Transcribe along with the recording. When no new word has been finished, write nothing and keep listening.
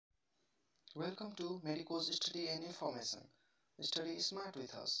Welcome to medicos study and information. Study smart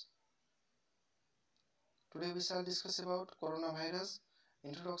with us. Today we shall discuss about coronavirus,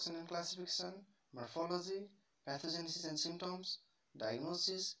 introduction and classification, morphology, pathogenesis and symptoms,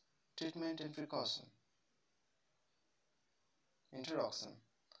 diagnosis, treatment and precaution. Introduction.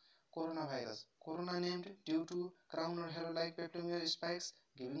 Coronavirus. Corona named due to crown or halo-like peptide spikes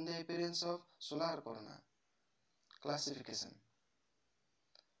giving the appearance of solar corona. Classification.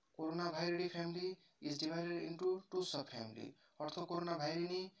 Coronaviridae family is divided into two subfamily,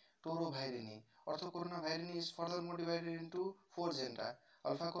 Orthocoronavirinae, Torovirinae. Orthocoronavirinae is furthermore divided into four genera,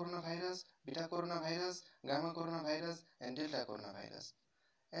 alpha coronavirus, beta coronavirus, gamma coronavirus, and delta coronavirus.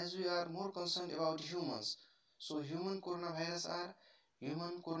 As we are more concerned about humans, so human coronavirus are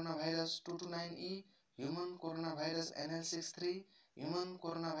human coronavirus 229E, human coronavirus NL63, human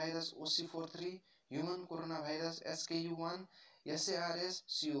coronavirus OC43, human coronavirus SKU1,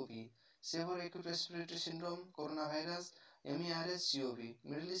 SARS-CoV, Severe Acute Respiratory Syndrome Coronavirus MERS-Cov,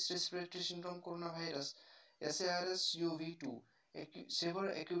 Middle East Respiratory Syndrome Coronavirus SARS-CoV-2, Severe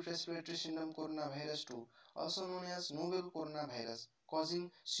Acute Respiratory Syndrome Coronavirus 2, also known as novel coronavirus,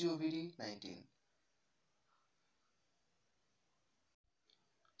 causing COVID19.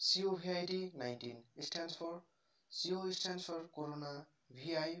 COVID-19 stands for CO stands for corona,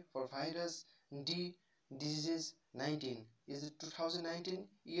 VI for virus, D disease, 19 is the 2019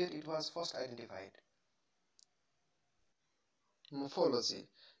 year it was first identified. Morphology.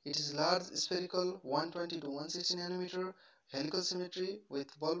 It is large spherical 120 to 160 nanometer helical symmetry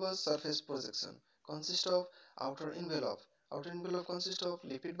with bulbous surface projection. Consists of outer envelope. Outer envelope consists of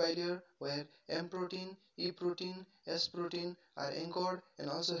lipid bilayer where M protein, E protein, S protein are anchored and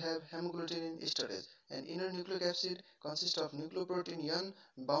also have hemagglutinin storage. And inner nucleocapsid consists of nucleoprotein N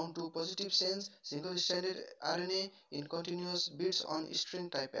bound to positive sense single-stranded RNA in continuous bits on string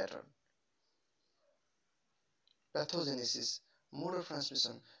type pattern. Pathogenesis. Mode of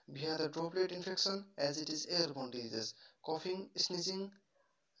transmission via the droplet infection as it is airborne disease. Coughing, sneezing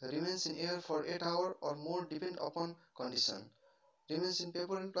remains in air for 8 hours or more depend upon condition. Remains in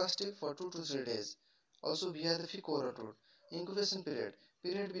paper and plastic for 2 to 3 days. Also via the fecal route. Incubation period.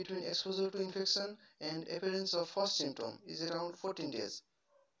 Period between exposure to infection and appearance of first symptom is around 14 days.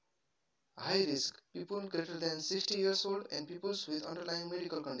 High risk, people greater than 60 years old and people with underlying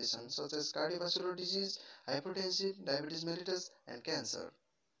medical conditions such as cardiovascular disease, hypertension, diabetes mellitus, and cancer.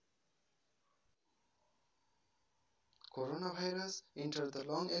 Coronavirus enter the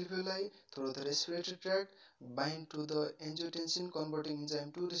long alveoli through the respiratory tract, bind to the angiotensin converting enzyme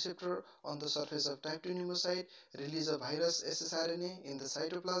 2 receptor on the surface of type 2 pneumocyte, release a virus ssRNA in the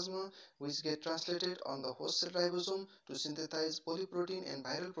cytoplasm which get translated on the host cell ribosome to synthesize polyprotein and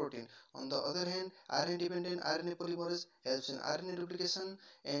viral protein. On the other hand, RNA-dependent RNA polymerase helps in RNA duplication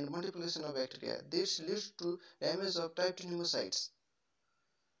and multiplication of bacteria. This leads to damage of type 2 pneumocytes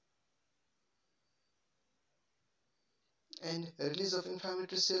and release of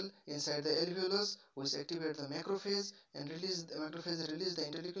inflammatory cell inside the alveolus which activate the macrophage and release the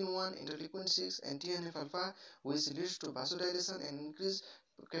interleukin 1, interleukin 6 and TNF alpha which leads to vasodilation and increased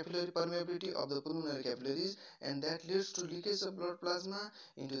capillary permeability of the pulmonary capillaries, and that leads to leakage of blood plasma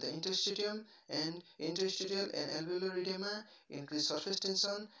into the interstitium and interstitial and alveolar edema, increased surface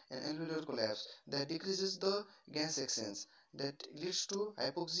tension and alveolar collapse that decreases the gas exchange. That leads to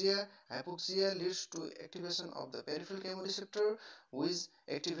hypoxia. Hypoxia leads to activation of the peripheral chemoreceptor which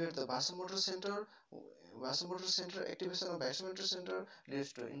activate the vasomotor center. Vasomotor center activation of vasomotor center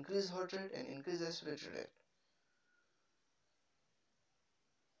leads to increased heart rate and increased respiratory rate.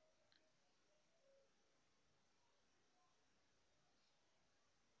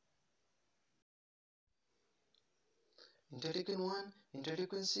 Interleukin 1,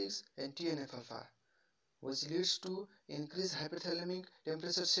 interleukin 6 and TNF alpha which leads to increased hypothalamic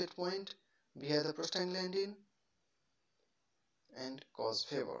temperature set point via the prostaglandin and cause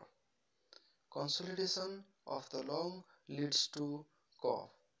fever. Consolidation of the lung leads to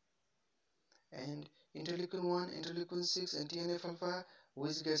cough. And interleukin 1, interleukin 6 and TNF alpha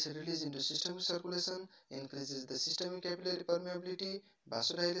which gets released into systemic circulation increases the systemic capillary permeability,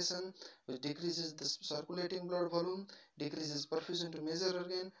 vasodilation which decreases the circulating blood volume, decreases perfusion to major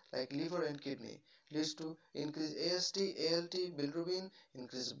organ like liver and kidney, leads to increased AST, ALT, bilirubin,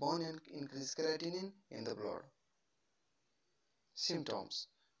 increased bone and increased creatinine in the blood. Symptoms.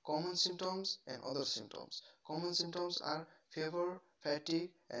 Common symptoms and other symptoms. Common symptoms are fever,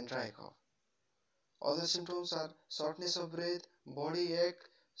 fatigue and dry cough. Other symptoms are shortness of breath, body ache,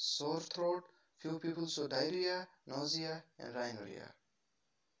 sore throat, few people show diarrhea, nausea and rhinorrhea.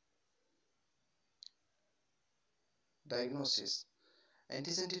 Diagnosis.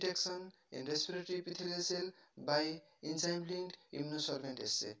 Antigen detection in respiratory epithelial cell by enzyme-linked immunosorbent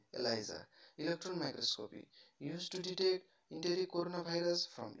assay ELISA. Electron microscopy used to detect enteric coronavirus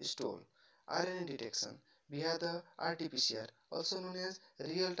from stool. RNA detection via the RT-PCR, also known as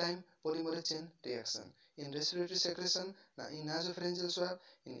real-time polymerase chain reaction in respiratory secretion, in nasopharyngeal swab,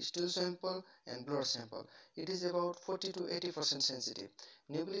 in stool sample and blood sample. It is about 40 to 80% sensitive.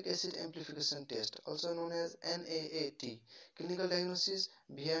 Nucleic acid amplification test, also known as NAAT. Clinical diagnosis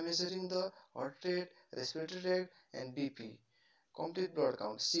via measuring the heart rate, respiratory rate, and BP. Complete blood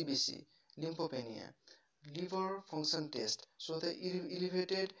count, CBC. Lymphopenia. Liver function test show the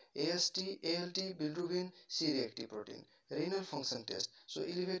elevated AST, ALT, bilirubin, C-reactive protein. Renal function test show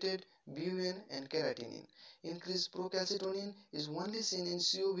elevated BUN and creatinine. Increased procalcitonin is only seen in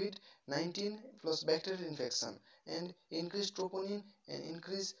COVID-19 plus bacterial infection, and increased troponin and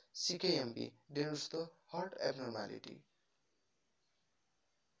increased CKMB denotes the heart abnormality.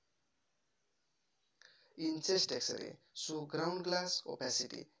 In chest X-ray, show ground glass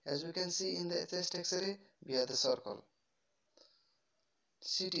opacity, as we can see in the chest X-ray via the circle.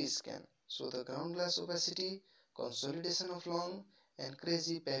 CT scan, show the ground glass opacity, consolidation of lung, and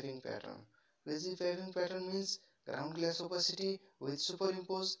crazy paving pattern. Crazy paving pattern means ground glass opacity with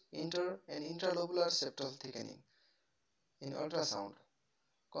superimposed inter and intralobular septal thickening. In ultrasound,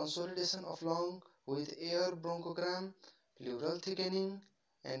 consolidation of lung with air bronchogram, pleural thickening,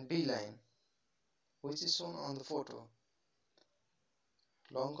 and B-line, which is shown on the photo.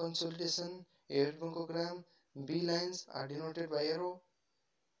 Lung consolidation, air bronchogram, B-lines are denoted by arrow.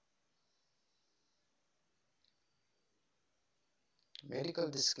 Medical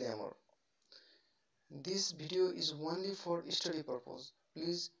disclaimer. This video is only for study purpose.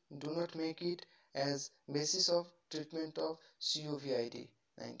 Please do not make it as basis of treatment of COVID-19.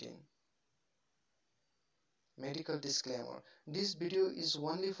 Medical disclaimer. This video is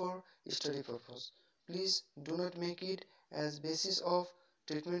only for study purpose. Please do not make it as basis of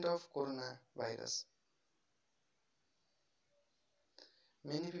treatment of coronavirus.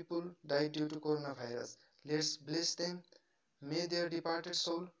 Many people died due to coronavirus. Let's bless them. May their departed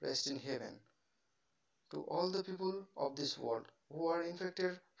soul rest in heaven. To all the people of this world who are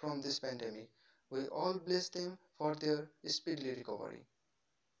infected from this pandemic, we all bless them for their speedy recovery.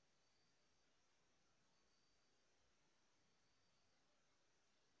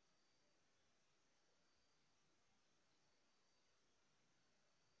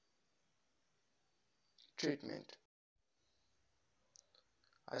 Treatment.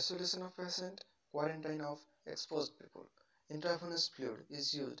 Isolation of patient, quarantine of exposed people. Intravenous fluid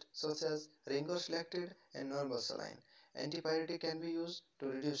is used, such as Ringer's lactate and normal saline. Antipyretic can be used to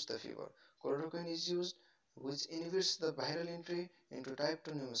reduce the fever. Chloroquine is used, which inhibits the viral entry into type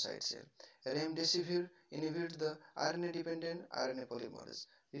 2 pneumocyte cell. Remdesivir inhibits the RNA-dependent RNA polymerase.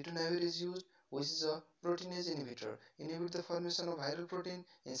 Ritonavir is used, which is a proteinase inhibitor, inhibits the formation of viral protein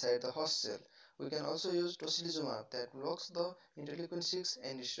inside the host cell. We can also use tocilizumab that blocks the interleukin-6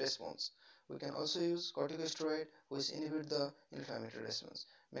 and its response. We can also use corticosteroid which inhibit the inflammatory response.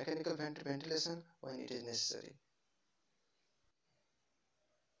 Mechanical ventilation when it is necessary.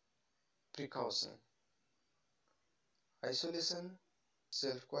 Precaution. Isolation,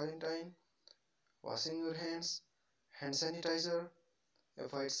 self-quarantine, washing your hands, hand sanitizer,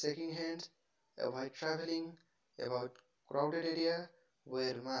 avoid shaking hands, avoid traveling, avoid crowded area,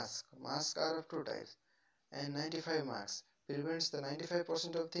 wear mask. Masks are of two types. N95 mask prevents the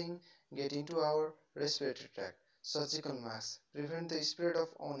 95% of things get into our respiratory tract. Surgical masks prevent the spread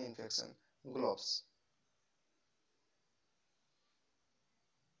of own infection. Gloves.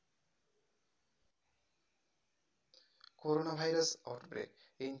 Coronavirus outbreak.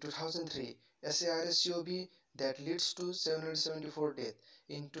 In 2003, SARS-CoV that leads to 774 deaths.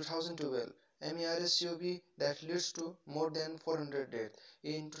 In 2012, MERS-Cov that leads to more than 400 deaths.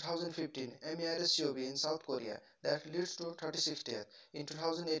 In 2015, MERS-Cov in South Korea that leads to 36 deaths. In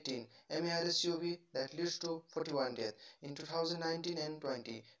 2018, MERS-Cov that leads to 41 deaths. In 2019 and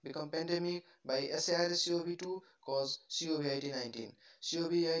 20, become pandemic by SARS-CoV-2 cause COVID-19.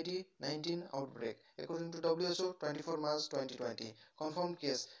 COVID-19 outbreak. According to WHO, 24 March 2020. Confirmed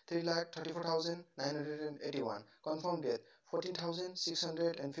case 3,34,981. Confirmed death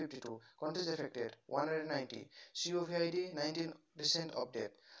 14,652. Countries affected 190. COVID-19 recent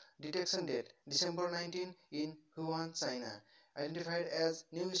update. Detection date December 19 in Wuhan, China. Identified as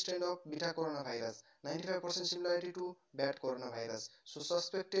new strain of beta coronavirus. 95% similarity to bat coronavirus. So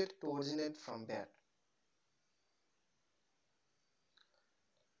suspected to originate from bat.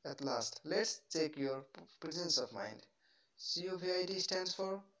 At last, let's check your presence of mind. COVID stands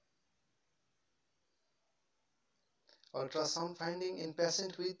for Ultrasound finding in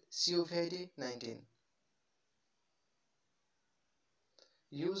patient with COVID-19.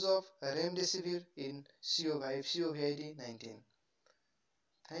 Use of remdesivir in COVID-19.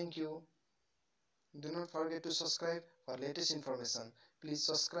 Thank you. Do not forget to subscribe for latest information. Please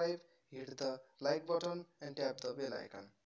subscribe, hit the like button and tap the bell icon.